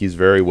end. I think he's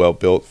very well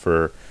built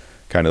for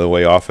kind of the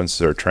way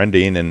offenses are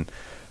trending, and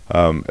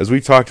as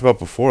we've talked about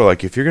before,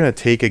 like if you're going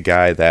to take a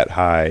guy that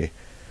high,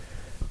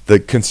 the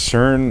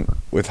concern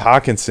with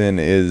Hawkinson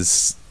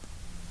is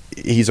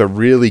he's a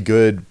really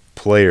good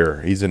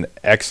player. He's an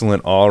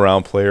excellent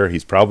all-around player.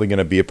 He's probably going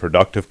to be a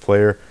productive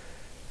player.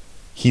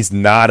 He's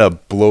not a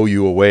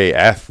blow-you-away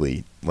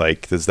athlete.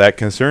 Like, does that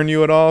concern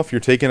you at all if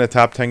you're taking a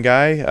top 10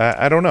 guy?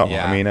 I don't know.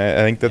 Yeah. I mean, I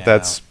think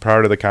that's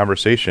part of the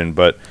conversation.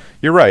 But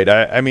you're right.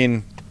 I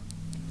mean,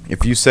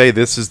 if you say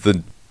this is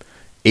the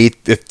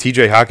 8th, if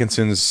TJ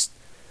Hawkinson's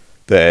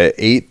the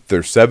 8th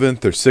or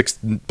 7th or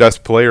 6th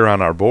best player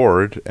on our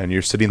board, and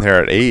you're sitting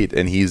there at 8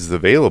 and he's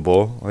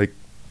available, like,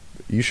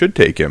 you should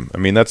take him. I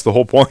mean, that's the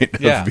whole point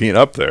of being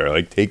up there.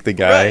 Like, take the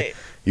guy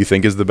you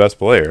think is the best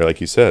player, like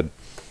you said.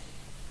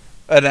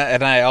 And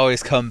I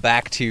always come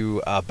back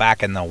to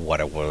back in the what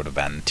it would have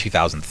been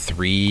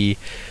 2003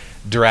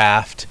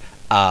 draft.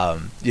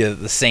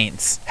 The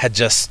Saints had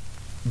just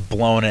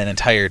blown an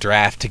entire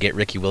draft to get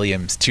Ricky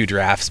Williams 2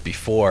 drafts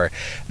before,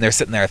 and they're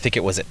sitting there. I think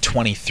it was at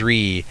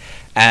 23,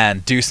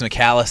 and Deuce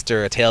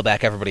McAllister, a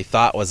tailback everybody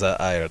thought was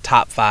a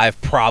top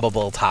 5,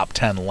 probable top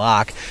 10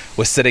 lock,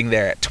 was sitting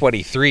there at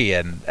 23,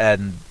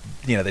 and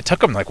they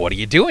took him. Like, what are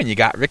you doing? You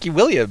got Ricky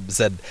Williams.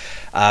 And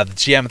the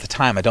GM at the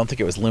time, I don't think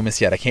it was Loomis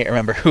yet, I can't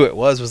remember who it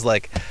was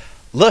like,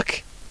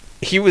 look,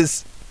 he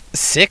was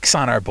 6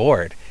 on our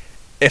board.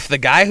 if the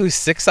guy who's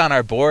 6 on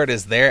our board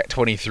is there at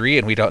 23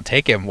 and we don't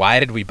take him, why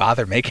did we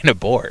bother making a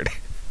board?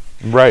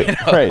 Right,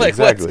 right,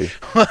 exactly.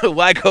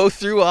 Why go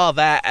through all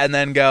that and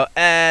then go,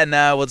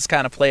 no, we'll just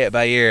kind of play it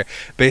by ear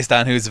based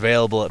on who's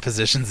available at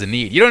positions in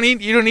need. You don't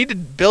need to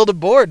build a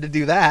board to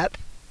do that.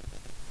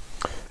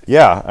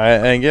 Yeah,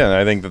 I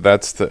think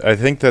that's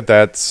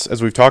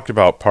as we've talked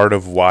about, part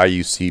of why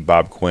you see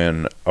Bob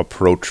Quinn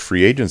approach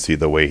free agency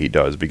the way he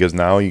does, because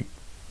now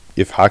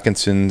if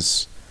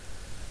Hawkinson's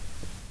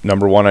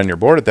number 1 on your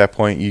board at that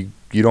point, you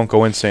don't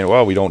go in saying,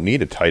 well, we don't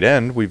need a tight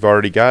end. We've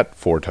already got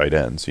 4 tight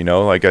ends.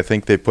 Like I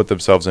think they put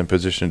themselves in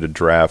position to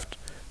draft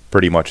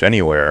pretty much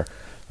anywhere.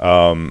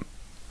 And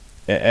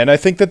I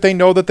think that they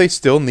know that they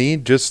still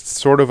need just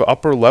sort of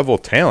upper level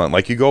talent.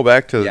 Like you go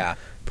back to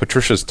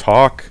Patricia's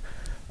talk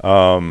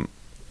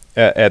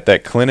at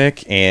that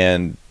clinic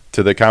and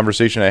to the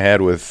conversation I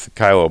had with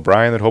Kyle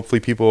O'Brien that hopefully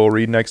people will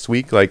read next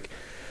week. Like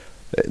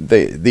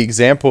the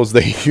examples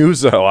they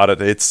use a lot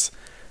of it's,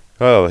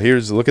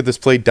 look at this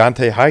play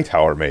Dante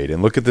Hightower made,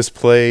 and look at this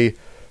play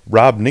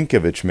Rob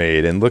Ninkovich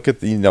made, and look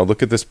at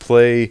this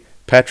play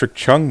Patrick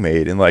Chung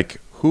made, and like,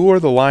 who are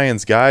the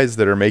Lions guys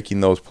that are making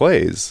those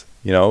plays?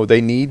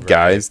 They need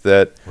guys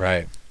that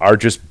are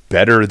just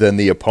better than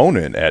the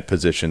opponent at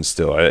positions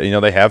still.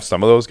 They have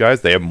some of those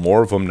guys. They have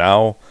more of them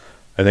now,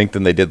 I think,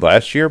 than they did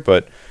last year,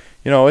 but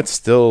it's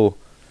still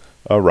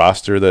a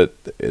roster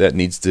that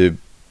needs to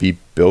be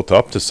built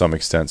up to some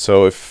extent.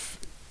 So if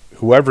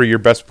whoever your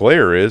best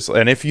player is,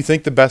 and if you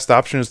think the best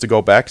option is to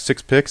go back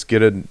 6 picks,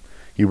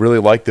 you really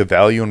like the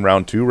value in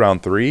round 2,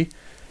 round 3,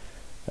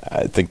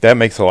 I think that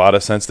makes a lot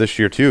of sense this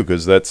year too,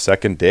 because that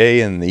second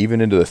day and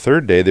even into the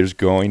third day, there's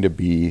going to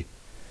be,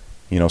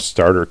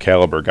 starter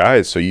caliber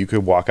guys. So you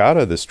could walk out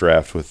of this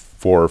draft with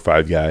 4 or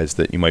 5 guys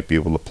that you might be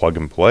able to plug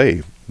and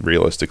play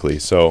realistically.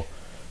 So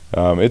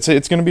it's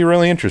going to be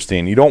really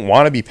interesting. You don't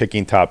want to be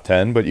picking top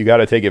 10, but you got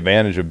to take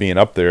advantage of being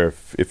up there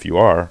if you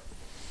are.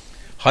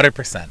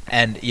 100%.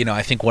 And,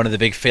 I think one of the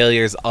big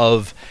failures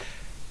of,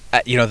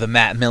 the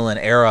Matt Millen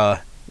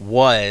era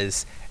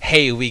was,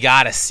 hey, we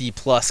got a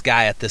C-plus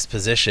guy at this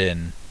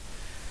position.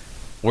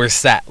 We're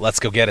set. Let's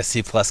go get a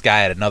C-plus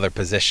guy at another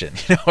position.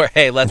 Or,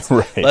 hey,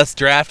 let's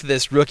draft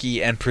this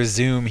rookie and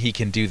presume he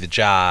can do the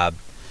job.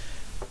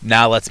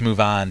 Now let's move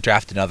on,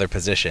 draft another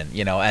position,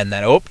 and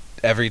then,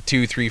 every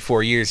 2, 3,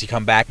 4 years you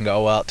come back and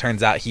go, well, it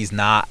turns out he's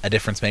not a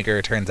difference maker.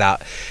 It turns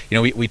out,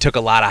 we took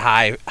a lot of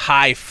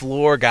high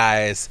floor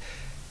guys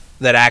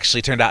that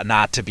actually turned out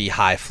not to be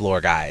high floor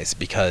guys,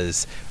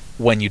 because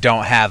when you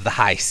don't have the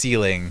high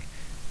ceiling,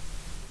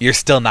 you're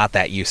still not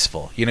that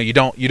useful. You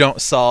don't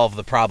solve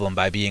the problem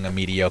by being a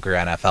mediocre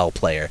NFL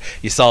player.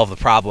 You solve the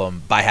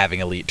problem by having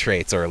elite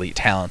traits or elite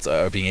talents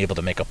or being able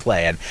to make a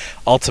play. And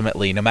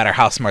ultimately, no matter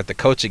how smart the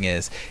coaching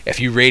is, if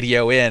you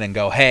radio in and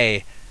go,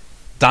 hey,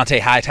 Dante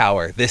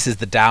Hightower, this is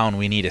the down,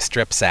 we need a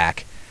strip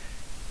sack,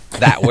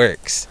 that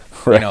works.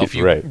 If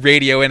you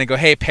radio in and go,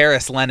 hey,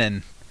 Paris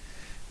Lennon,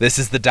 this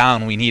is the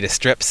down, we need a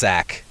strip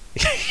sack.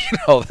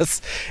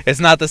 It's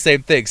not the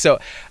same thing. So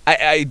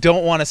I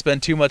don't want to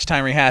spend too much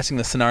time rehashing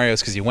the scenarios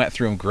because you went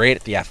through them great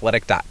at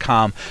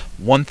theathletic.com.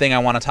 One thing I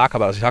want to talk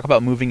about is we talk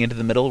about moving into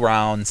the middle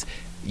rounds.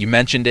 You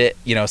mentioned it,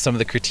 some of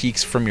the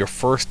critiques from your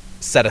first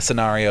set of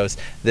scenarios.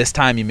 This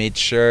time you made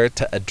sure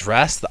to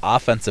address the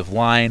offensive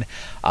line.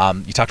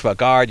 You talked about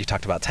guard, you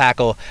talked about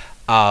tackle.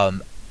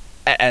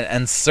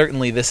 And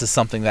certainly this is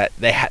something that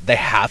they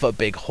have a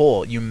big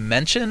hole. You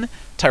mentioned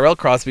Tyrell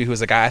Crosby, who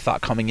was a guy I thought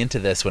coming into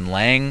this when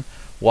Lang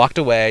walked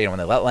away, when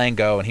they let Lang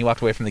go and he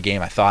walked away from the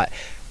game, I thought,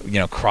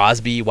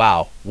 Crosby,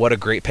 wow, what a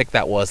great pick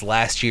that was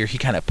last year. He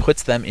kind of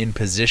puts them in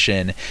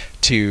position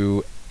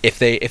to, if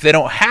they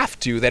don't have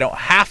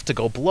to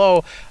go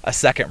blow a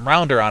second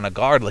rounder on a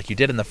guard like you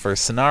did in the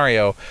first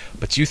scenario,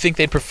 but you think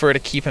they'd prefer to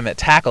keep him at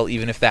tackle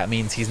even if that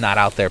means he's not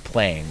out there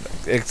playing.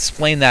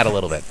 Explain that a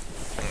little bit.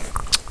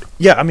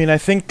 Yeah, I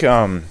think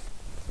I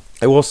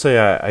will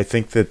say I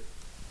think that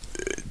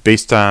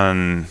based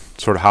on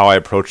sort of how I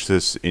approached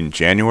this in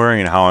January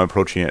and how I'm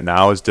approaching it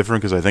now is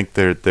different, because I think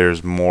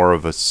there's more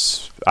of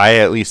I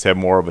at least have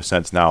more of a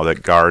sense now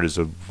that guard is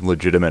a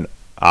legitimate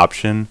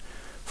option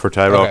for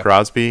Tyrell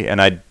Crosby,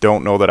 and I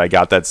don't know that I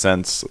got that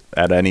sense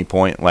at any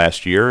point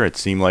last year. It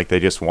seemed like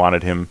they just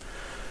wanted him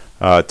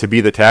to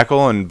be the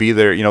tackle and be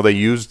there. They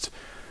used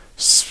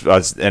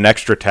an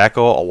extra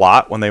tackle a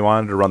lot when they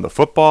wanted to run the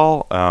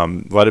football.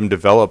 Let him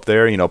develop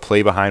there,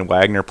 play behind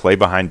Wagner, play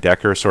behind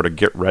Decker, sort of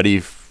get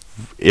ready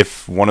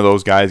if one of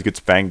those guys gets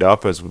banged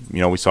up, as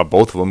we saw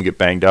both of them get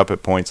banged up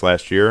at points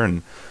last year,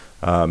 and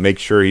make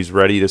sure he's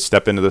ready to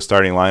step into the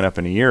starting lineup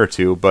in a year or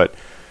two. But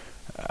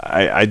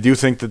I do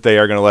think that they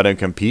are going to let him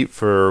compete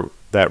for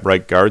that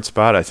right guard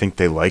spot. I think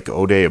they like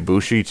Ode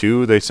Ibushi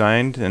too. They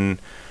signed, and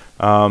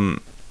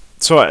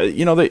so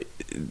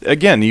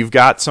again, you've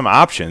got some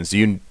options.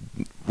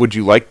 Would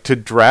you like to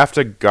draft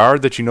a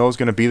guard that is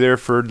going to be there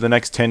for the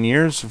next 10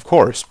 years? Of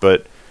course,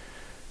 but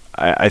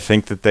I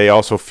think that they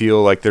also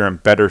feel like they're in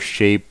better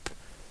shape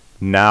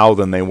now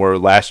than they were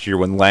last year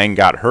when Lang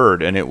got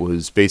hurt, and it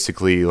was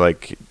basically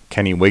like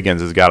Kenny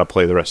Wiggins has got to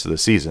play the rest of the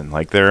season.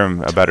 Like they're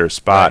in a better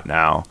spot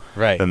now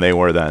than they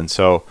were then.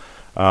 So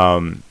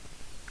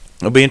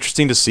it'll be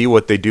interesting to see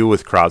what they do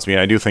with Crosby,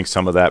 and I do think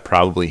some of that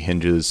probably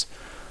hinges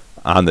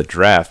on the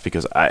draft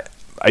because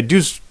I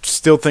do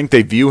still think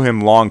they view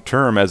him long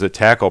term as a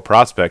tackle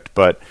prospect,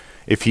 but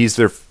if he's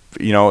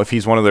if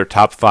he's one of their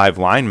top 5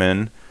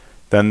 linemen,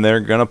 then they're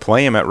going to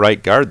play him at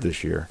right guard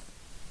this year.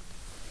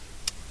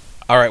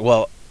 All right,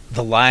 well,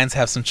 the Lions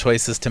have some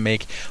choices to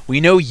make. We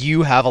know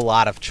you have a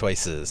lot of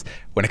choices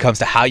when it comes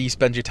to how you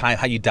spend your time,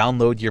 how you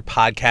download your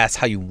podcasts,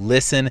 how you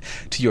listen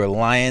to your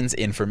Lions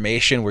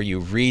information, where you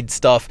read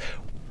stuff.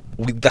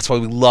 That's why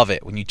we love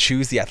it. When you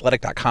choose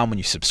theathletic.com, when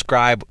you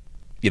subscribe,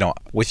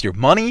 with your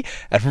money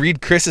and read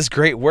Chris's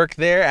great work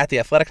there at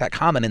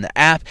theathletic.com and in the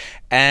app,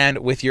 and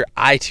with your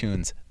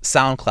iTunes,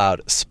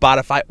 SoundCloud,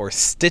 Spotify, or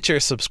Stitcher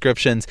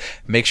subscriptions,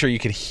 make sure you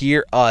can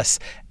hear us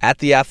at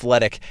The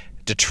Athletic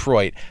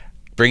Detroit,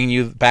 bringing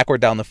you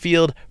Backward Down the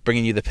Field,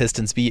 bringing you the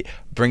Pistons beat,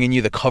 bringing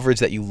you the coverage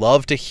that you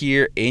love to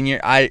hear in your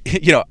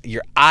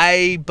your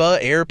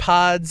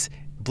AirPods,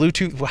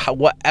 Bluetooth,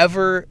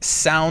 whatever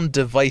sound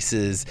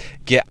devices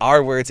get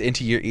our words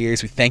into your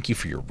ears. We thank you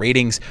for your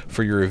ratings,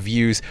 for your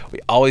reviews. We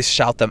always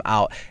shout them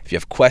out. If you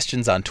have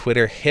questions on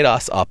Twitter, hit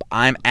us up.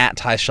 I'm at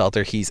Ty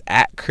Shelter. He's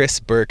at Chris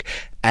Burke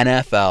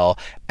NFL.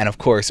 And of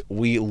course,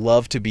 we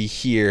love to be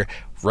here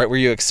right where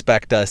you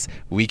expect us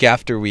week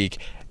after week.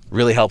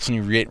 Really helps when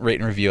you rate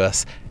and review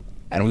us.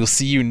 And we'll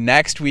see you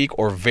next week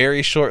or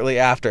very shortly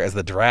after as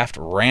the draft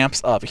ramps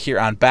up here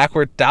on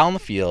Backward Down the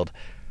Field,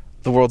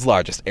 the world's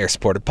largest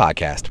air-supported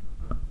podcast.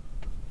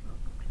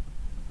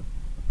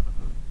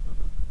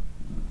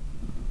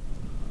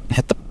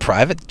 Hit the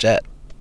private jet.